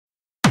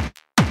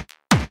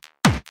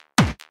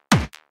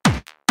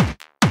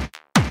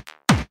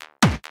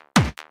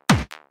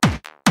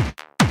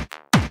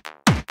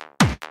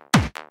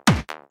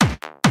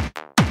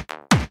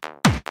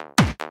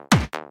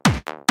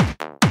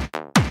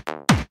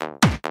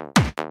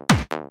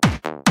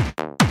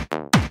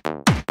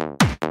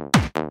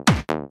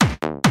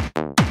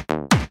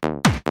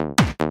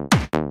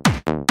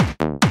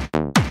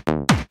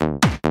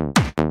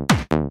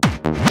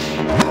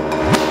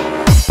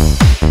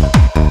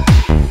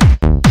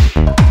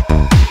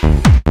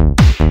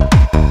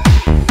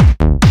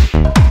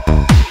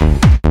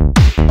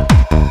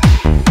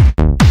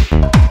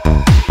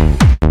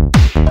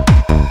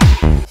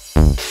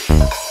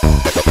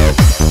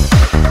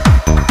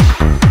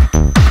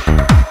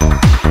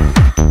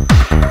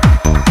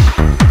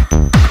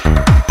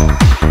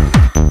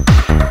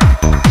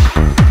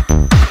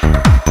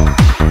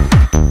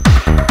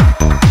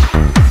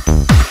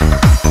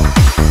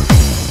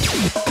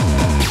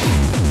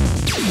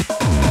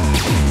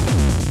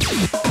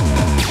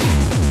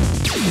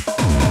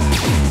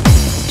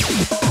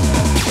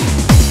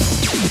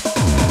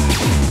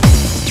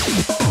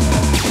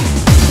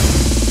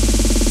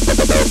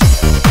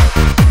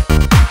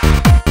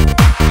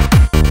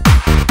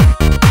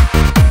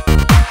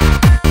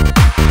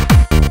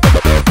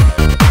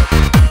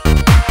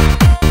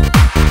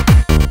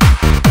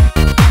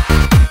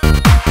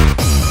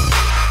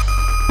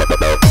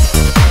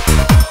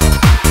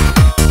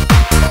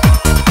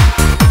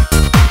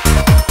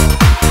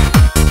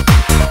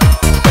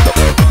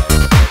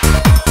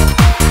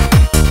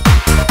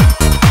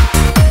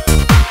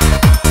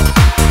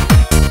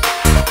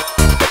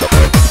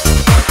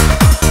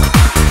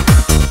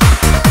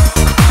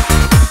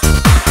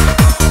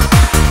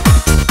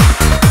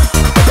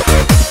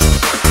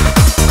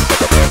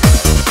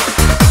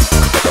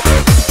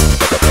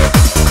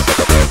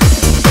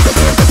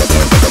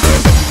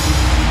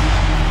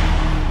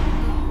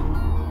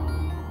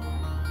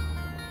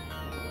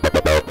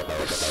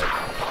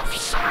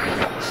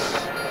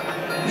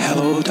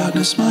Hello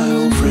darkness, my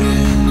old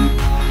friend,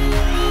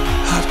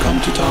 I've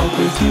come to talk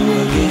with you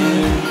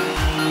again,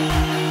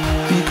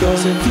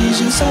 because a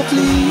vision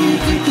softly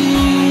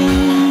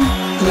creeping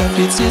left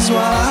its seeds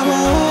while I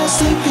was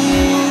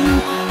sleeping,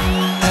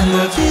 and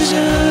the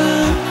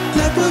vision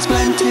that was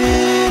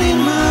planted in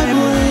my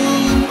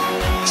brain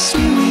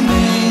still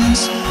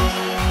remains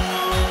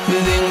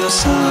within the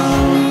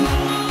sound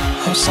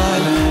of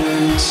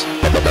silence.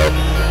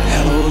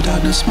 Hello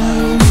darkness, my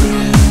old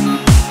friend,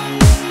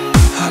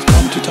 I've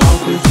come to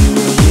talk with you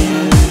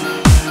again,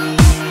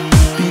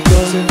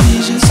 because the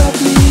vision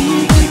softly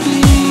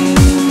creeping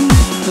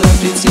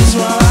left its seeds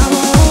while I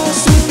was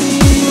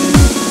sleeping,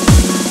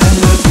 and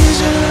the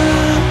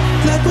vision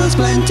that was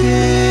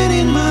planted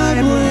in my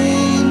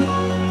brain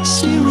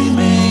still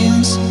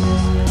remains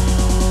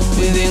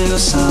within the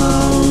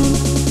sound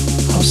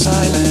of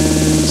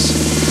silence.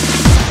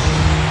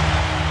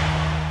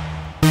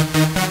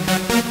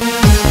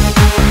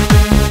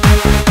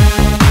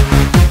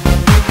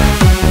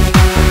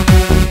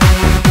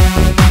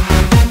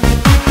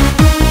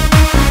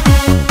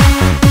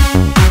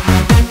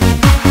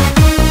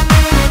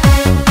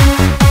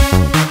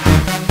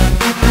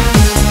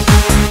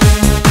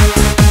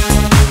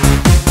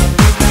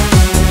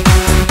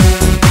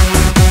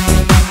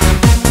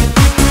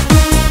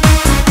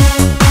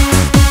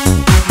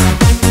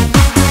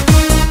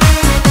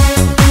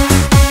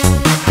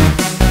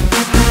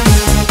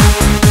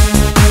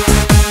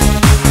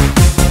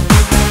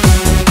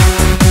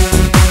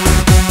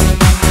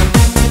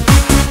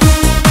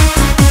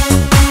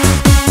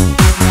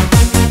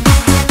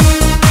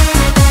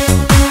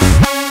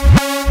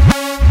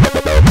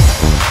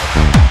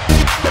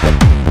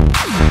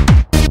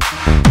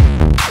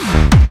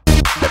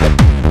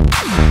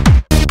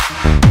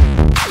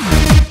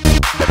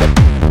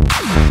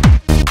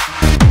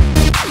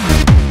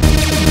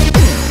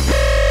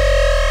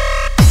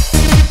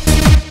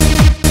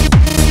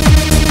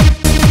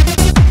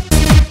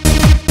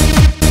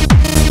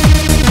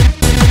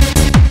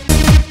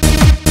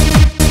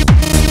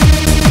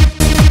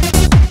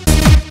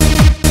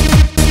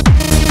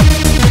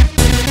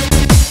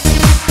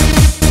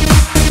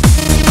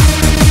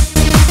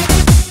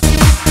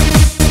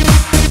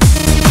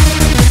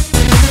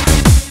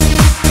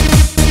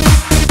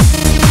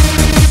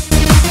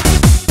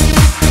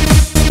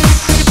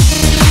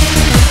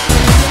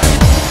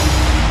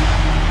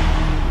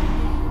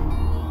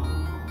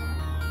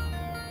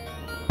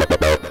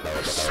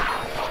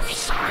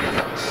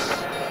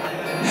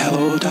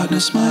 Hello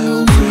darkness, my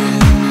old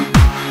friend,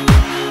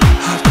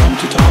 I've come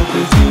to talk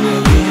with you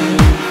again,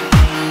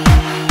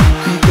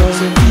 because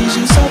the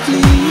vision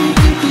softly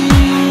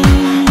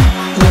creeping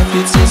left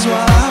its seeds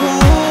while I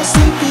was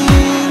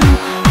sleeping,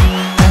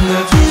 and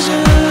the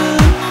vision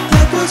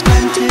that was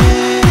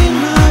planted in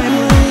my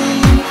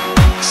brain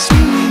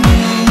still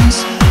remains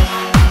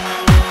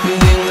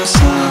within the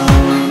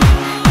sound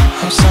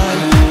of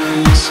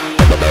silence.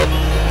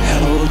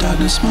 Hello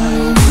darkness, my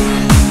old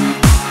friend,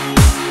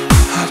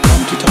 I've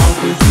come to talk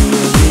with you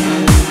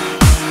again,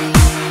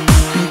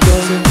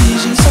 because the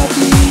vision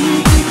softly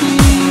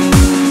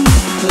creeping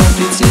left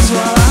its seeds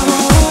while I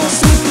was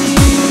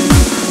sleeping,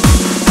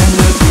 and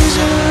the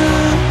vision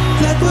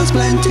that was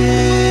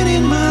planted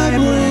in my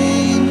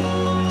brain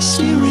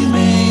still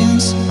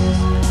remains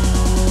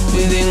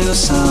within the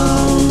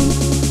sound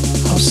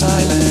of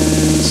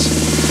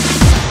silence.